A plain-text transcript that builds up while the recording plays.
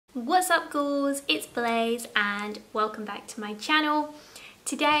What's up ghouls, it's Blaze and welcome back to my channel.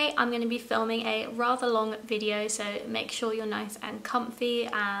 Today I'm going to be filming a rather long video, so make sure you're nice and comfy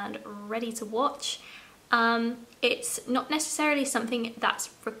and ready to watch. It's not necessarily something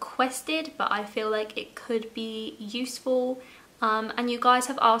that's requested, but I feel like it could be useful. And you guys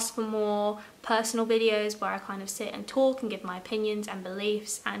have asked for more personal videos where I kind of sit and talk and give my opinions and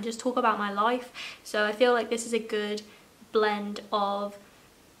beliefs and just talk about my life. So I feel like this is a good blend of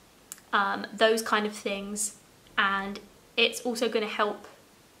those kind of things, and it's also going to help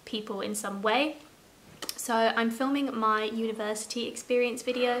people in some way. So I'm filming my university experience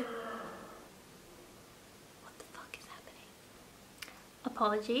video. What the fuck is happening?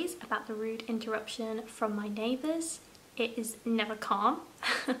 Apologies about the rude interruption from my neighbours. It is never calm.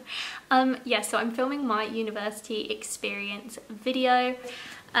 Yeah, so I'm filming my university experience video.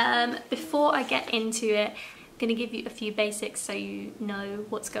 Before I get into it, I'm going to give you a few basics so you know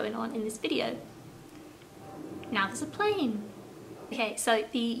what's going on in this video. Now there's a plane. Okay, so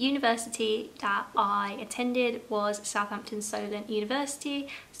the university that I attended was Southampton Solent University.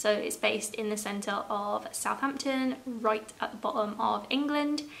 So it's based in the centre of Southampton, right at the bottom of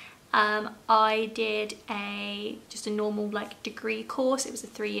England. I did just a normal degree course. It was a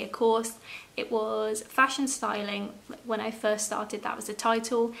 3-year course. It was fashion styling. When I first started, that was the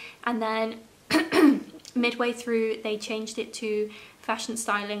title, and then midway through they changed it to fashion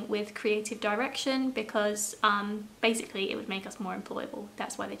styling with creative direction because basically it would make us more employable.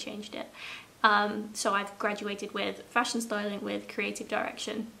 That's why they changed it. So I've graduated with fashion styling with creative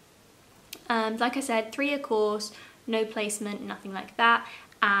direction. Like I said, 3-year course, no placement, nothing like that.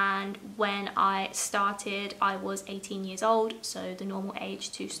 And when I started, I was 18 years old, so the normal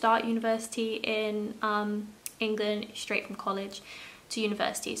age to start university in England, straight from college to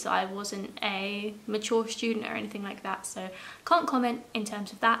university. So I wasn't a mature student or anything like that, so can't comment in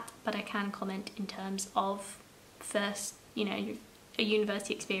terms of that, but I can comment in terms of first, a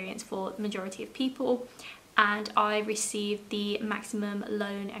university experience for the majority of people. And I received the maximum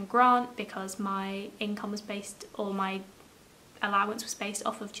loan and grant because my income was based, or my allowance was based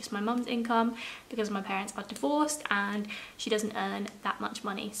off of just my mum's income, because my parents are divorced and she doesn't earn that much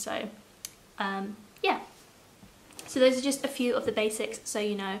money. So yeah, so those are just a few of the basics so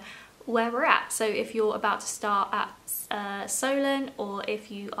you know where we're at. So if you're about to start at Solent, or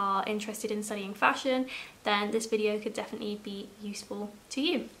if you are interested in studying fashion, then this video could definitely be useful to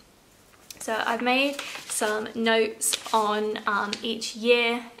you. So I've made some notes on each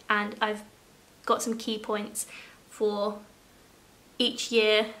year, and I've got some key points for each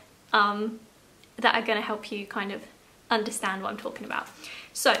year that are going to help you kind of understand what I'm talking about.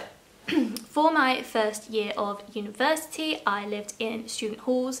 So for my first year of university, I lived in student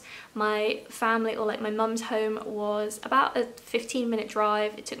halls. My family, or my mum's home, was about a 15-minute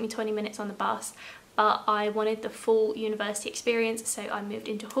drive. It took me 20 minutes on the bus, but I wanted the full university experience, so I moved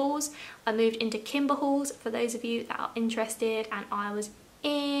into halls. I moved into Kimber halls, for those of you that are interested, and I was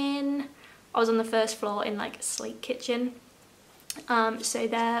on the first floor in a slate kitchen. So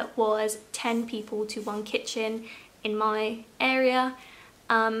there was 10 people to 1 kitchen in my area,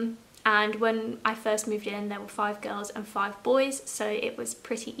 and when I first moved in there were 5 girls and 5 boys, so it was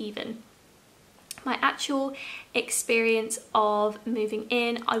pretty even. My actual experience of moving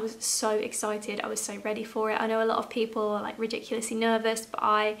in, I was so excited, I was so ready for it. I know a lot of people are ridiculously nervous, but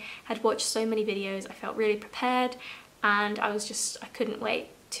I had watched so many videos, I felt really prepared, and I couldn't wait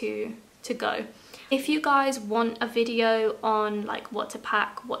to go. If you guys want a video on what to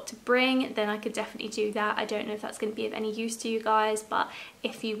pack, what to bring, then I could definitely do that. I don't know if that's going to be of any use to you guys, but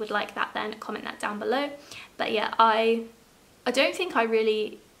if you would like that, then comment that down below. But yeah, I don't think I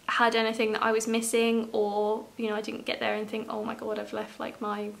really had anything that I was missing, or I didn't get there and think, oh my god, I've left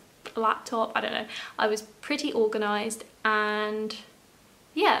my laptop. I don't know. I was pretty organised, and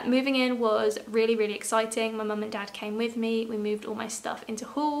yeah, moving in was really, really exciting. My mum and dad came with me. We moved all my stuff into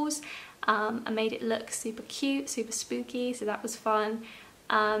halls. I made it look super cute, super spooky, so that was fun.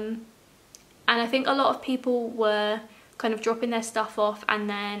 And I think a lot of people were kind of dropping their stuff off and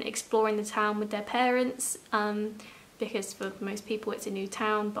then exploring the town with their parents, because for most people it's a new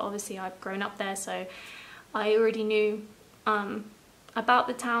town, but obviously I've grown up there, so I already knew about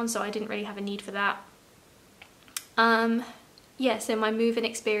the town, so I didn't really have a need for that. Yeah, so my move-in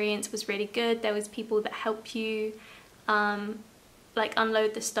experience was really good. There was people that help you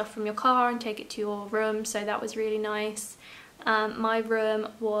unload the stuff from your car and take it to your room, so that was really nice. My room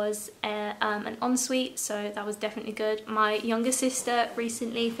was an ensuite, so that was definitely good. My younger sister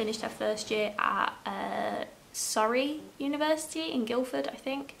recently finished her first year at Surrey University in Guildford, I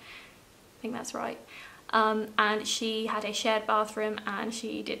think that's right. and she had a shared bathroom and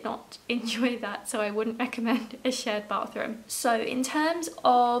she did not enjoy that, so I wouldn't recommend a shared bathroom. So in terms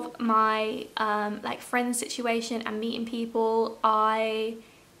of my like friend situation and meeting people,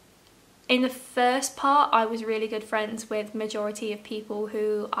 in the first part I was really good friends with majority of people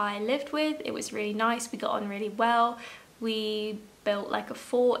who I lived with. It was really nice, we got on really well, we built like a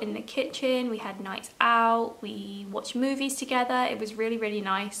fort in the kitchen, we had nights out, we watched movies together, it was really, really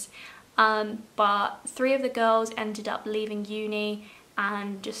nice. But 3 of the girls ended up leaving uni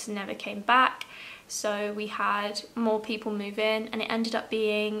and just never came back, so we had more people move in, and it ended up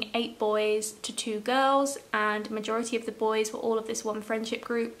being 8 boys to 2 girls, and majority of the boys were all of this one friendship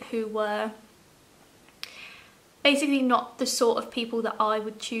group who were basically not the sort of people that I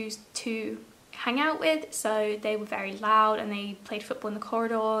would choose to hang out with. So they were very loud and they played football in the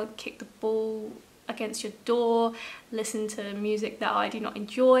corridor, kicked the ball against your door, listened to music that I do not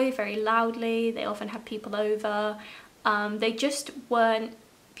enjoy very loudly. They often had people over. They just weren't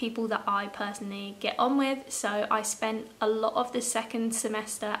people that I personally get on with, so I spent a lot of the second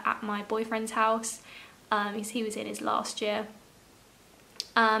semester at my boyfriend's house, because he was in his last year.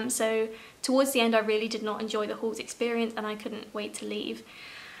 So towards the end I really did not enjoy the halls experience and I couldn't wait to leave.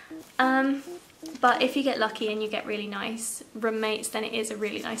 But if you get lucky and you get really nice roommates, then it is a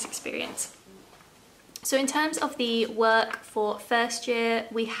really nice experience. So in terms of the work for first year,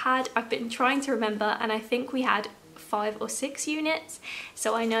 I've been trying to remember, and I think we had 5 or 6 units.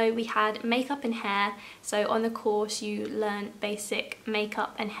 So I know we had makeup and hair. So on the course you learn basic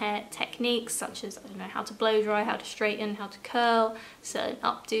makeup and hair techniques such as, I don't know, how to blow dry, how to straighten, how to curl, certain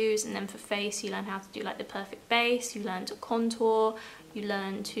updos, and then for face you learn how to do like the perfect base, you learn to contour, you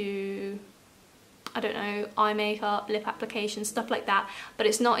learn to, I don't know, eye makeup, lip application, stuff like that. But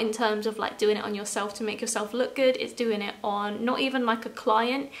it's not in terms of like doing it on yourself to make yourself look good, it's doing it on not even like a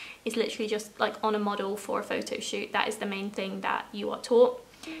client, it's literally just like on a model for a photo shoot. That is the main thing that you are taught.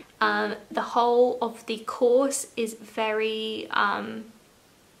 The whole of the course is very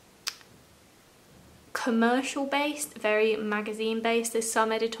commercial based, very magazine based. There's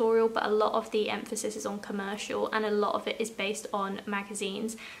some editorial, but a lot of the emphasis is on commercial and a lot of it is based on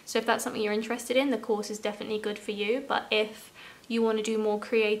magazines. So if that's something you're interested in, the course is definitely good for you. But if you want to do more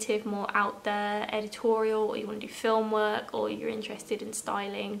creative, more out there editorial, or you want to do film work, or you're interested in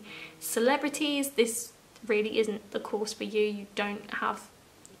styling celebrities, this really isn't the course for you. You don't have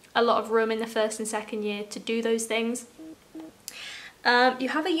a lot of room in the first and second year to do those things. You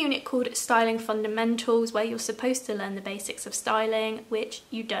have a unit called Styling Fundamentals where you're supposed to learn the basics of styling, which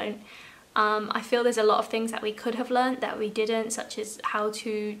you don't. I feel there's a lot of things that we could have learned that we didn't, such as how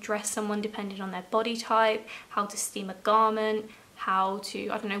to dress someone depending on their body type, how to steam a garment, how to,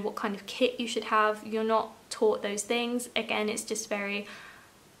 I don't know, what kind of kit you should have. You're not taught those things. Again, it's just very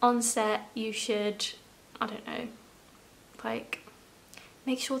on set. You should, I don't know, like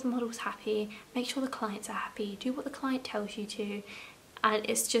make sure the model's happy, make sure the clients are happy, do what the client tells you to. And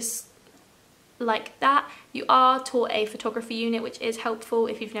it's just like that. You are taught a photography unit, which is helpful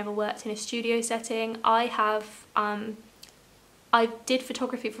if you've never worked in a studio setting. I did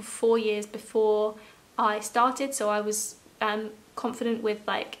photography for 4 years before I started, so I was confident with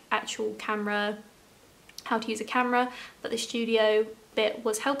like actual camera, how to use a camera, but the studio bit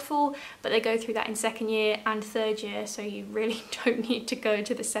was helpful. But they go through that in second year and third year, so you really don't need to go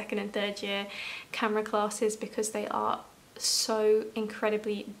to the second and third year camera classes because they are so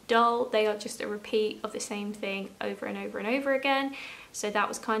incredibly dull. They are just a repeat of the same thing over and over and over again, so that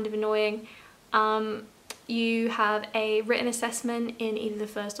was kind of annoying. You have a written assessment in either the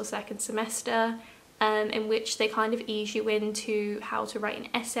first or second semester, in which they kind of ease you into how to write an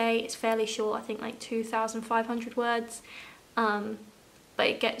essay. It's fairly short, I think like 2,500 words, but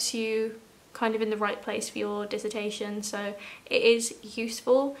it gets you kind of in the right place for your dissertation, so it is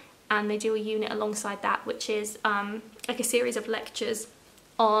useful. And they do a unit alongside that, which is like a series of lectures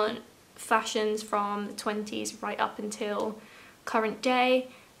on fashions from the 20s right up until current day,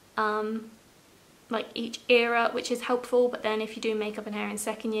 like each era, which is helpful. But then if you do makeup and hair in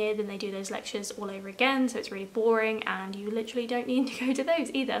second year, then they do those lectures all over again, so it's really boring and you literally don't need to go to those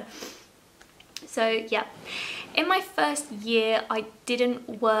either. So yeah, in my first year I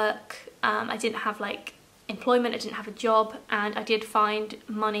didn't work, I didn't have like employment, I didn't have a job, and I did find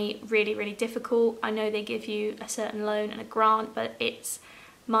money really, really difficult. I know they give you a certain loan and a grant, but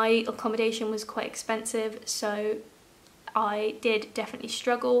my accommodation was quite expensive, so I did definitely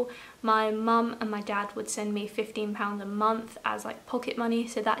struggle. My mum and my dad would send me £15 a month as like pocket money,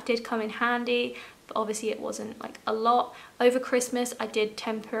 so that did come in handy, but obviously it wasn't like a lot. Over Christmas I did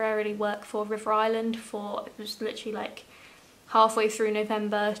temporarily work for River Island for, it was literally like halfway through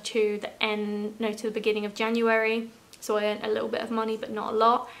November to the beginning of January. So I earned a little bit of money, but not a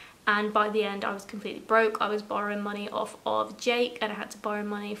lot. And by the end, I was completely broke. I was borrowing money off of Jake, and I had to borrow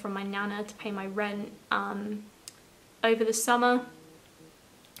money from my nana to pay my rent over the summer.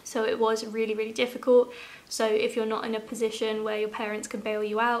 So it was really, really difficult. So if you're not in a position where your parents can bail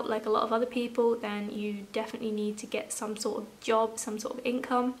you out like a lot of other people, then you definitely need to get some sort of job, some sort of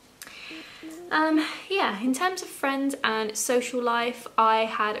income. Yeah, in terms of friends and social life, I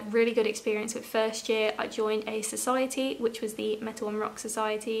had a really good experience with first year. I joined a society, which was the Metal and Rock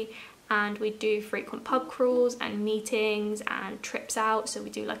Society, and we do frequent pub crawls and meetings and trips out. So we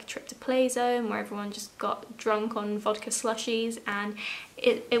do like a trip to Play Zone where everyone just got drunk on vodka slushies, and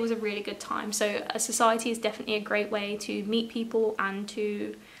it was a really good time. So a society is definitely a great way to meet people and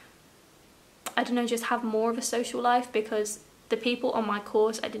to, I don't know, just have more of a social life, because the people on my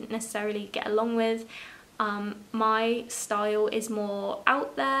course I didn't necessarily get along with. My style is more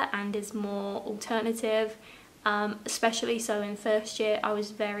out there and is more alternative, especially so in first year I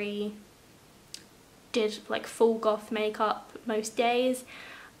was did like full goth makeup most days,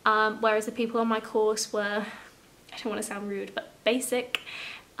 whereas the people on my course were, I don't want to sound rude, but basic,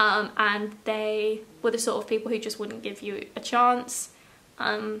 and they were the sort of people who just wouldn't give you a chance.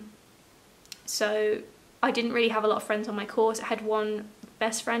 So I didn't really have a lot of friends on my course. I had one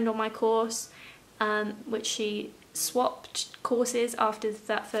best friend on my course, which she swapped courses after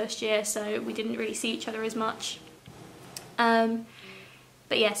that first year, so we didn't really see each other as much.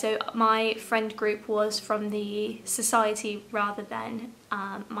 But yeah, so my friend group was from the society rather than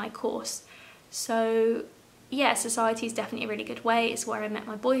my course. So yeah, society is definitely a really good way. It's where I met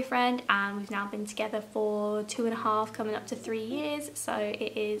my boyfriend, and we've now been together for 2.5, coming up to 3 years, so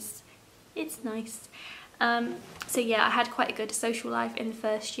it's nice. So yeah, I had quite a good social life in the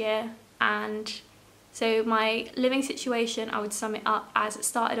first year, and so my living situation, I would sum it up as it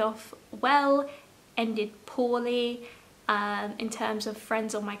started off well, ended poorly. In terms of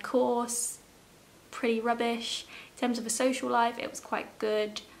friends on my course, pretty rubbish. In terms of a social life, it was quite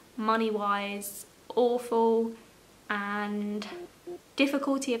good. Money-wise, awful. And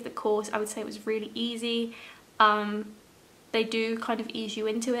difficulty of the course, I would say it was really easy. They do kind of ease you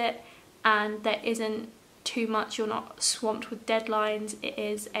into it, and there isn't too much, you're not swamped with deadlines. It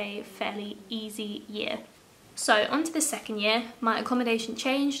is a fairly easy year. So on to the second year, my accommodation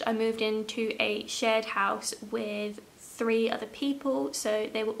changed. I moved into a shared house with 3 other people, so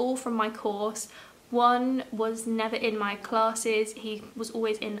they were all from my course. One was never in my classes, he was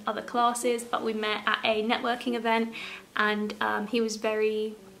always in other classes, but we met at a networking event, and he was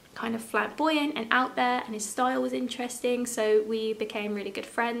very kind of flamboyant and out there, and his style was interesting, so we became really good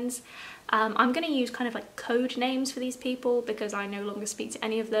friends. I'm going to use kind of like code names for these people because I no longer speak to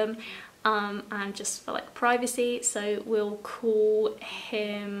any of them, and just for like privacy, so we'll call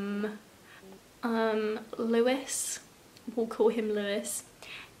him Lewis. We'll call him Lewis.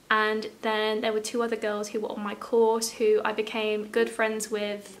 And then there were 2 other girls who were on my course who I became good friends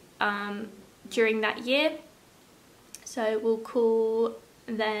with during that year. So we'll call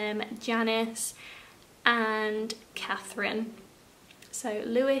them Janice and Catherine. So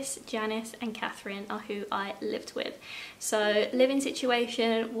Lewis, Janice and Catherine are who I lived with. So living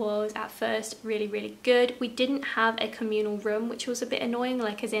situation was at first really, really good. We didn't have a communal room, which was a bit annoying,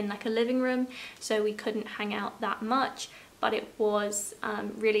 like as in like a living room, so we couldn't hang out that much, but it was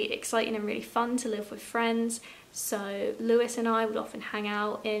really exciting and really fun to live with friends. So Lewis and I would often hang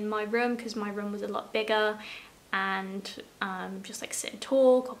out in my room because my room was a lot bigger, and just like sit and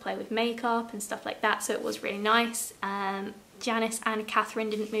talk or play with makeup and stuff like that, so it was really nice. Janice and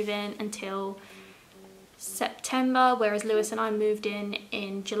Catherine didn't move in until September, whereas Lewis and I moved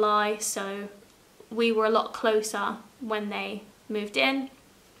in July, so we were a lot closer when they moved in.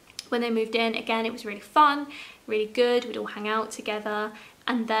 When they moved in, again, it was really fun, really good, we'd all hang out together,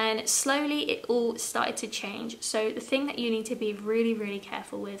 and then slowly it all started to change. So the thing that you need to be really, really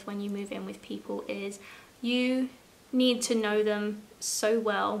careful with when you move in with people is you need to know them so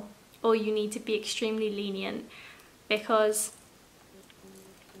well, or you need to be extremely lenient, because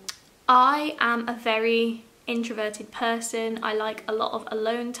I am a very introverted person. I like a lot of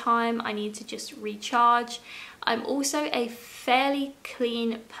alone time. I need to just recharge. I'm also a fairly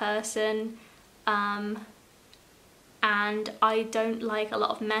clean person, and I don't like a lot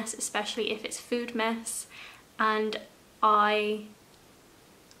of mess, especially if it's food mess, and I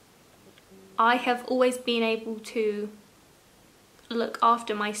have always been able to look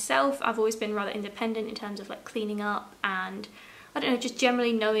after myself. I've always been rather independent in terms of like cleaning up, and I don't know, just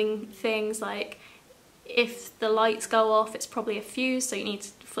generally knowing things like if the lights go off, it's probably a fuse, so you need to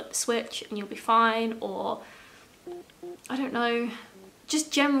flip the switch and you'll be fine, or I don't know,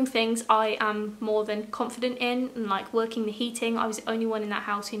 just general things I am more than confident in, and like working the heating. I was the only one in that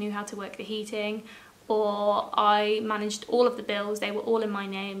house who knew how to work the heating, or I managed all of the bills. They were all in my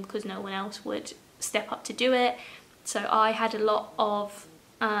name because no one else would step up to do it. So I had a lot of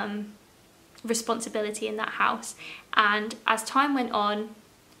responsibility in that house, and as time went on,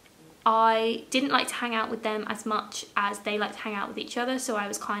 I didn't like to hang out with them as much as they liked to hang out with each other, so I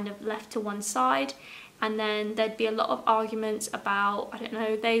was kind of left to one side. And then there'd be a lot of arguments about, I don't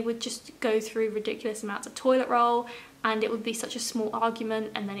know, they would just go through ridiculous amounts of toilet roll, and it would be such a small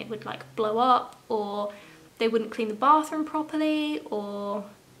argument and then it would like blow up, or they wouldn't clean the bathroom properly, or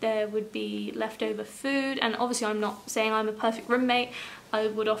there would be leftover food. And obviously I'm not saying I'm a perfect roommate. I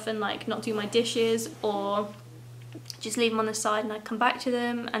would often like not do my dishes or just leave them on the side, and I'd come back to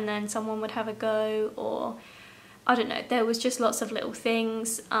them and then someone would have a go, or I don't know, there was just lots of little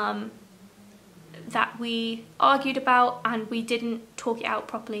things that we argued about, and we didn't talk it out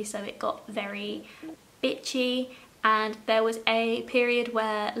properly, so it got very bitchy. And there was a period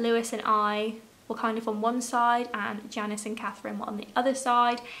where Lewis and I were kind of on one side and Janice and Catherine were on the other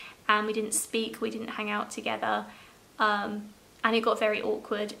side, and we didn't speak, we didn't hang out together, and it got very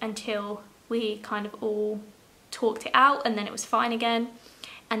awkward until we kind of all talked it out, and then it was fine again.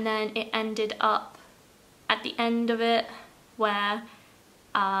 And then it ended up at the end of it where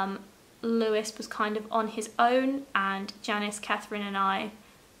Lewis was kind of on his own, and Janice, Catherine and I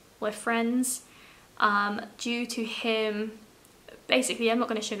were friends due to him. Basically, I'm not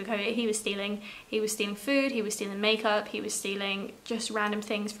going to sugarcoat it, he was stealing food, he was stealing makeup, he was stealing just random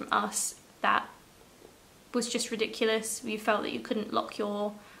things from us that was just ridiculous. You felt that you couldn't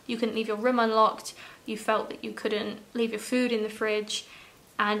leave your room unlocked, you felt that you couldn't leave your food in the fridge,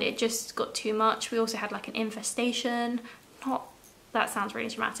 and it just got too much. We also had like an infestation. That sounds really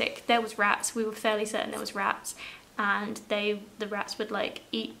dramatic. There was rats, we were fairly certain there was rats, and the rats would like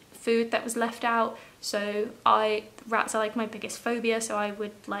eat food that was left out. So rats are like my biggest phobia, so I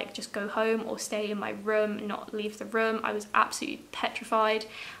would like just go home or stay in my room, not leave the room. I was absolutely petrified.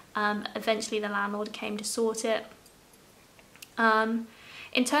 Eventually the landlord came to sort it.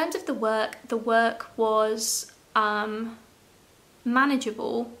 In terms of the work was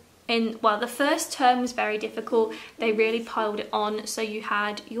manageable. Well, the first term was very difficult. They really piled it on, so you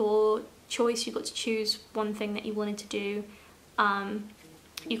had your choice. You got to choose one thing that you wanted to do.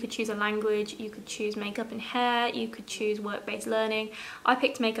 You could choose a language, you could choose makeup and hair, you could choose work-based learning. I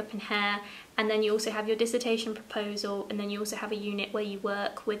picked makeup and hair, and then you also have your dissertation proposal, and then you also have a unit where you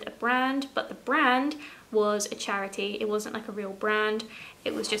work with a brand, but the brand was a charity. It wasn't like a real brand.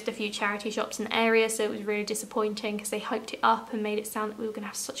 It was just a few charity shops in the area, so it was really disappointing because they hyped it up and made it sound that we were going to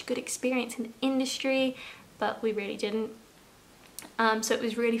have such a good experience in the industry, but we really didn't. So it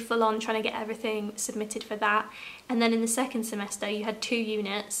was really full on trying to get everything submitted for that. And then in the second semester you had 2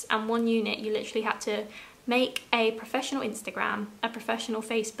 units, and one unit you literally had to make a professional Instagram, a professional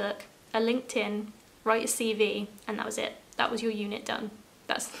Facebook, a LinkedIn, write a CV, and that was it. That was your unit done.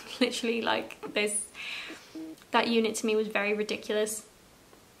 That's literally like, that unit to me was very ridiculous.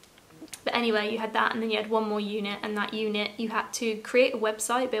 But anyway, you had that, and then you had one more unit, and that unit you had to create a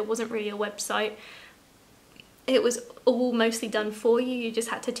website, but it wasn't really a website. It was all mostly done for you. You just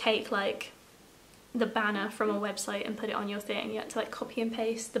had to take like the banner from a website and put it on your thing. You had to like copy and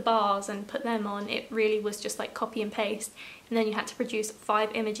paste the bars and put them on. It really was just like copy and paste. And then you had to produce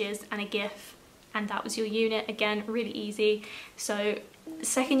 5 images and a GIF, and that was your unit. Again, really easy. So the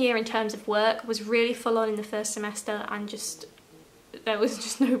second year in terms of work was really full on in the first semester, and there was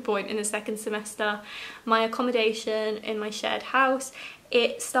just no point in the second semester. My accommodation in my shared house,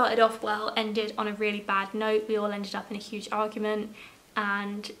 it started off well, ended on a really bad note. We all ended up in a huge argument,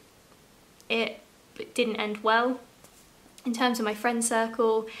 and it didn't end well. In terms of my friend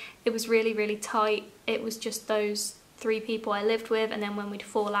circle, it was really, really tight. It was just those 3 people I lived with, and then when we'd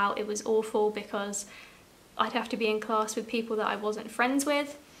fall out, it was awful because I'd have to be in class with people that I wasn't friends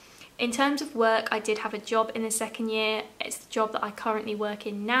with. In terms of work, I did have a job in the second year. It's the job that I currently work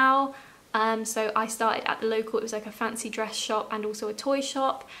in now. So I started at the local, it was like a fancy dress shop and also a toy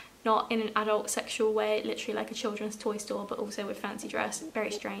shop, not in an adult sexual way, literally like a children's toy store, but also with fancy dress.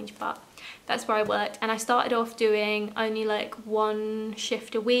 Very strange, but that's where I worked. And I started off doing only like 1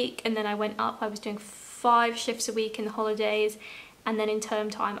 shift a week, and then I went up. I was doing 5 shifts a week in the holidays, and then in term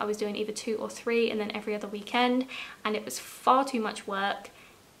time I was doing either 2 or 3, and then every other weekend, and it was far too much work.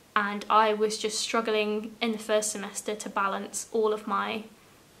 And I was just struggling in the first semester to balance all of my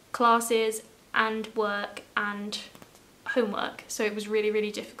classes and work and homework, so it was really,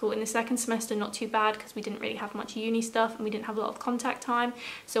 really difficult. In the second semester, not too bad because we didn't really have much uni stuff and we didn't have a lot of contact time,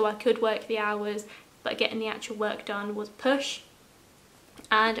 so I could work the hours but getting the actual work done was a push.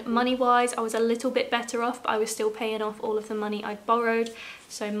 And money wise, I was a little bit better off, but I was still paying off all of the money I'd borrowed,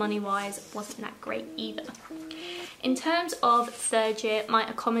 so money wise wasn't that great either. In terms of third year, my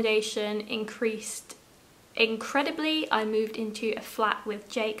accommodation increased incredibly. I moved into a flat with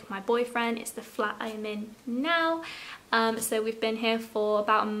Jake, my boyfriend. It's the flat I am in now. So we've been here for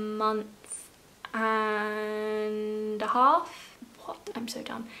about a month and a half. What? I'm so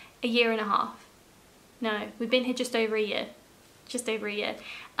dumb. A year and a half. No, we've been here just over a year. Just over a year.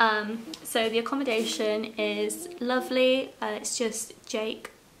 So the accommodation is lovely. It's just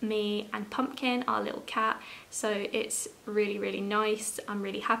Jake, me and Pumpkin, our little cat. So it's really, really nice. I'm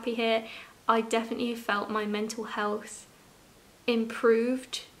really happy here. I definitely felt my mental health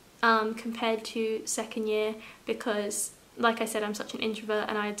improved compared to second year, because like I said, I'm such an introvert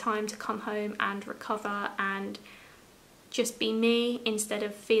and I had time to come home and recover and just be me instead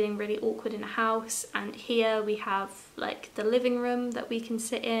of feeling really awkward in a house. And here we have like the living room that we can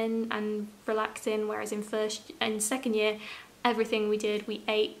sit in and relax in, whereas in second year, everything we did, we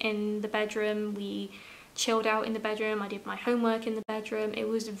ate in the bedroom, we chilled out in the bedroom, I did my homework in the bedroom. It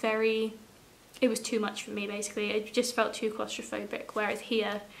was too much for me basically. It just felt too claustrophobic, whereas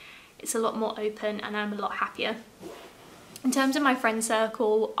here it's a lot more open and I'm a lot happier. In terms of my friend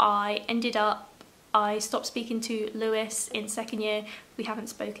circle, I stopped speaking to Lewis in second year. We haven't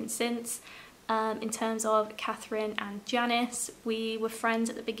spoken since. In terms of Catherine and Janice, we were friends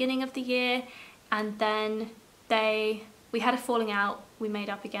at the beginning of the year, and then we had a falling out, we made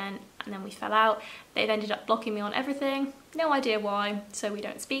up again, and then we fell out. They've ended up blocking me on everything, no idea why, so we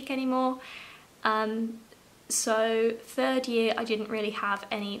don't speak anymore. So third year I didn't really have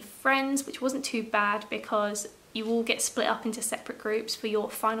any friends, which wasn't too bad because you all get split up into separate groups for your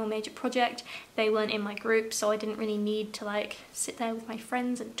final major project. They weren't in my group, so I didn't really need to like sit there with my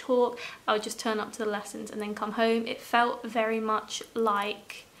friends and talk. I would just turn up to the lessons and then come home. It felt very much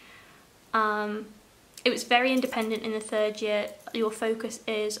like, it was very independent in the third year. Your focus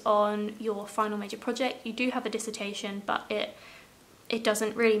is on your final major project. You do have a dissertation, but it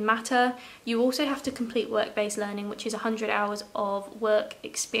doesn't really matter. You also have to complete work-based learning, which is 100 hours of work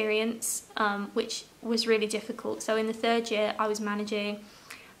experience, which was really difficult. So in the third year, I was managing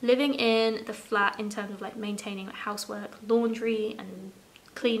living in the flat in terms of like maintaining like housework, laundry and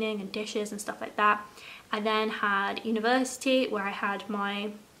cleaning and dishes and stuff like that. I then had university where I had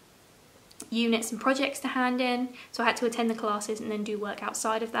my units and projects to hand in, so I had to attend the classes and then do work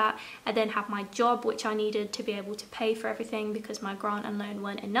outside of that. I then had my job, which I needed to be able to pay for everything because my grant and loan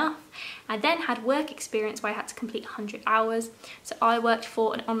weren't enough. I then had work experience where I had to complete 100 hours. So I worked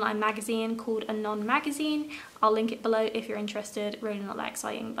for an online magazine called A Non Magazine. I'll link it below if you're interested. Really not that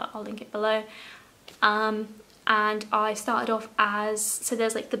exciting, but I'll link it below. And I started off so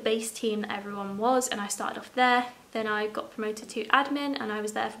there's like the base team that everyone was, and I started off there. Then I got promoted to admin and I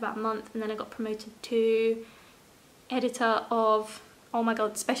was there for about a month, and then I got promoted to editor of, oh my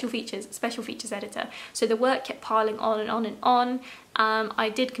god, special features editor. So the work kept piling on and on and on. I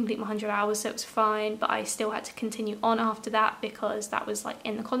did complete my 100 hours, so it was fine, but I still had to continue on after that because that was like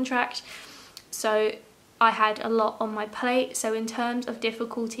in the contract. So I had a lot on my plate. So in terms of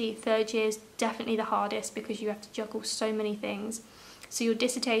difficulty, third year is definitely the hardest because you have to juggle so many things. So your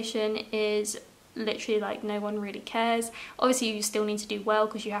dissertation is literally like no one really cares. Obviously you still need to do well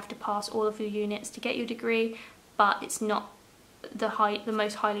because you have to pass all of your units to get your degree, but it's not the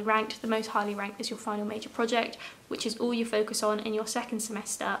most highly ranked. The most highly ranked is your final major project, which is all you focus on in your second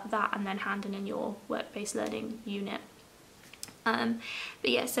semester, that and then handing in your work-based learning unit. But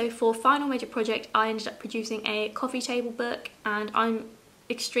yeah, so for final major project I ended up producing a coffee table book, and I'm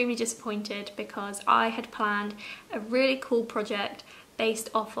extremely disappointed because I had planned a really cool project based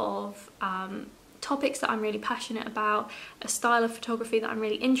off of topics that I'm really passionate about, a style of photography that I'm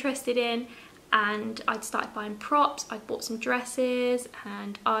really interested in, and I'd started buying props, I'd bought some dresses,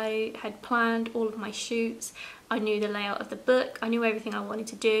 and I had planned all of my shoots. I knew the layout of the book, I knew everything I wanted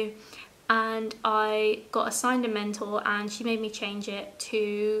to do, and I got assigned a mentor and she made me change it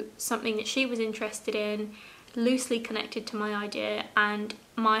to something that she was interested in, loosely connected to my idea, and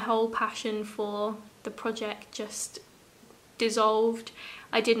my whole passion for the project just dissolved.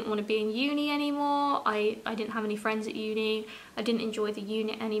 I didn't want to be in uni anymore. I didn't have any friends at uni. I didn't enjoy the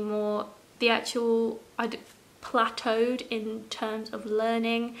unit anymore. I'd plateaued in terms of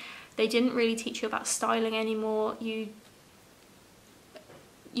learning. They didn't really teach you about styling anymore. You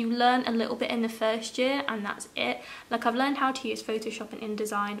learn a little bit in the first year and that's it. Like, I've learned how to use Photoshop and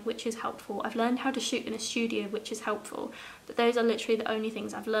InDesign, which is helpful. I've learned how to shoot in a studio, which is helpful. But those are literally the only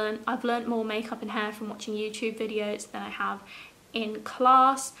things I've learned. I've learned more makeup and hair from watching YouTube videos than I have in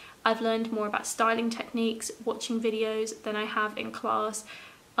class. I've learned more about styling techniques watching videos than I have in class.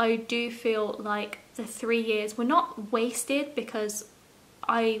 I do feel like the 3 years were not wasted, because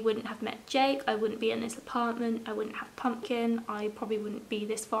I wouldn't have met Jake, I wouldn't be in this apartment, I wouldn't have Pumpkin, I probably wouldn't be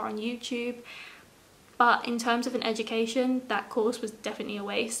this far on YouTube. But in terms of an education, that course was definitely a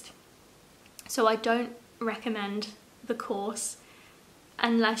waste. So I don't recommend the course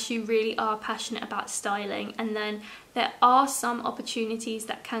unless you really are passionate about styling. And then there are some opportunities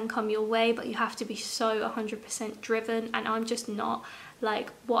that can come your way, but you have to be so 100% driven, and I'm just not.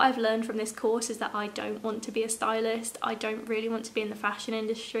 Like, what I've learned from this course is that I don't want to be a stylist. I don't really want to be in the fashion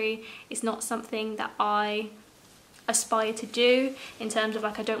industry. It's not something that I aspire to do, in terms of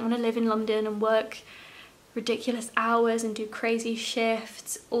like, I don't want to live in London and work ridiculous hours and do crazy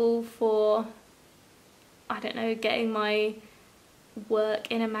shifts all for, I don't know, getting my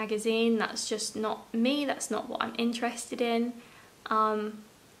work in a magazine. That's just not me. That's not what I'm interested in.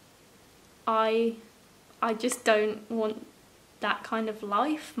 I just don't want that kind of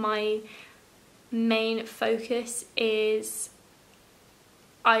life. My main focus is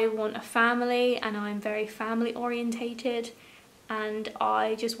I want a family, and I'm very family orientated, and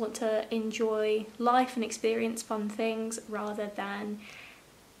I just want to enjoy life and experience fun things, rather than,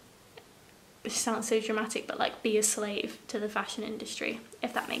 it sounds so dramatic, but like be a slave to the fashion industry,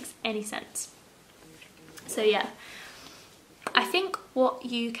 if that makes any sense. So yeah, I think what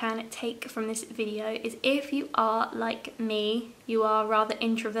you can take from this video is, if you are like me, you are rather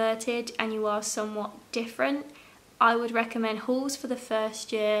introverted and you are somewhat different, I would recommend halls for the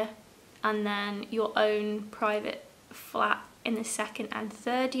first year, and then your own private flat in the second and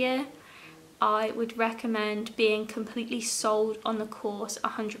third year. I would recommend being completely sold on the course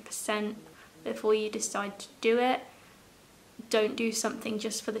 100% before you decide to do it. Don't do something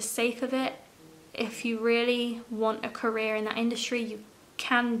just for the sake of it. If you really want a career in that industry, you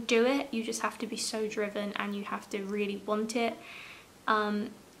can do it. You just have to be so driven, and you have to really want it.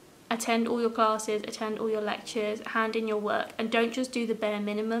 Attend all your classes, attend all your lectures, hand in your work, and don't just do the bare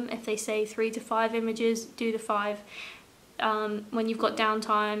minimum. If they say 3 to 5 images, do the 5. When you've got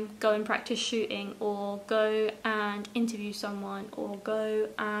downtime, go and practice shooting, or go and interview someone, or go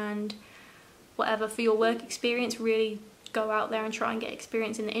and whatever for your work experience. Really go out there and try and get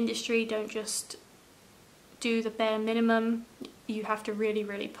experience in the industry. Don't just do the bare minimum. You have to really,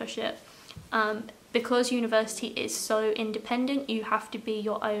 really push it. Because university is so independent, you have to be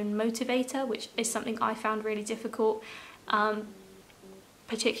your own motivator, which is something I found really difficult,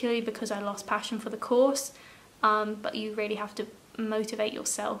 particularly because I lost passion for the course. But you really have to motivate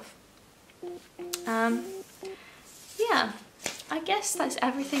yourself. Yeah, I guess that's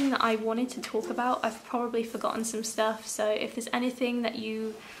everything that I wanted to talk about. I've probably forgotten some stuff, so if there's anything that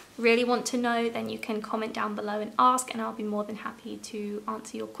you really want to know, then you can comment down below and ask, and I'll be more than happy to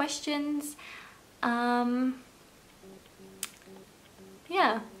answer your questions.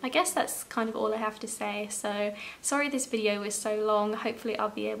 Yeah, I guess that's kind of all I have to say. So sorry this video was so long. Hopefully I'll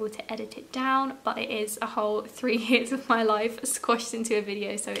be able to edit it down, but it is a whole 3 years of my life squashed into a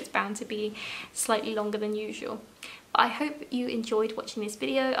video, so it's bound to be slightly longer than usual. But I hope you enjoyed watching this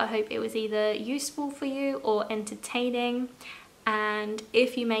video. I hope it was either useful for you or entertaining. And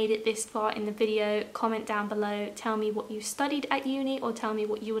if you made it this far in the video, comment down below, tell me what you studied at uni, or tell me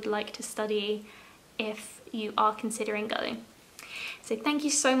what you would like to study if you are considering going. So thank you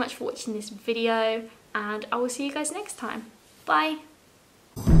so much for watching this video, and I will see you guys next time. Bye!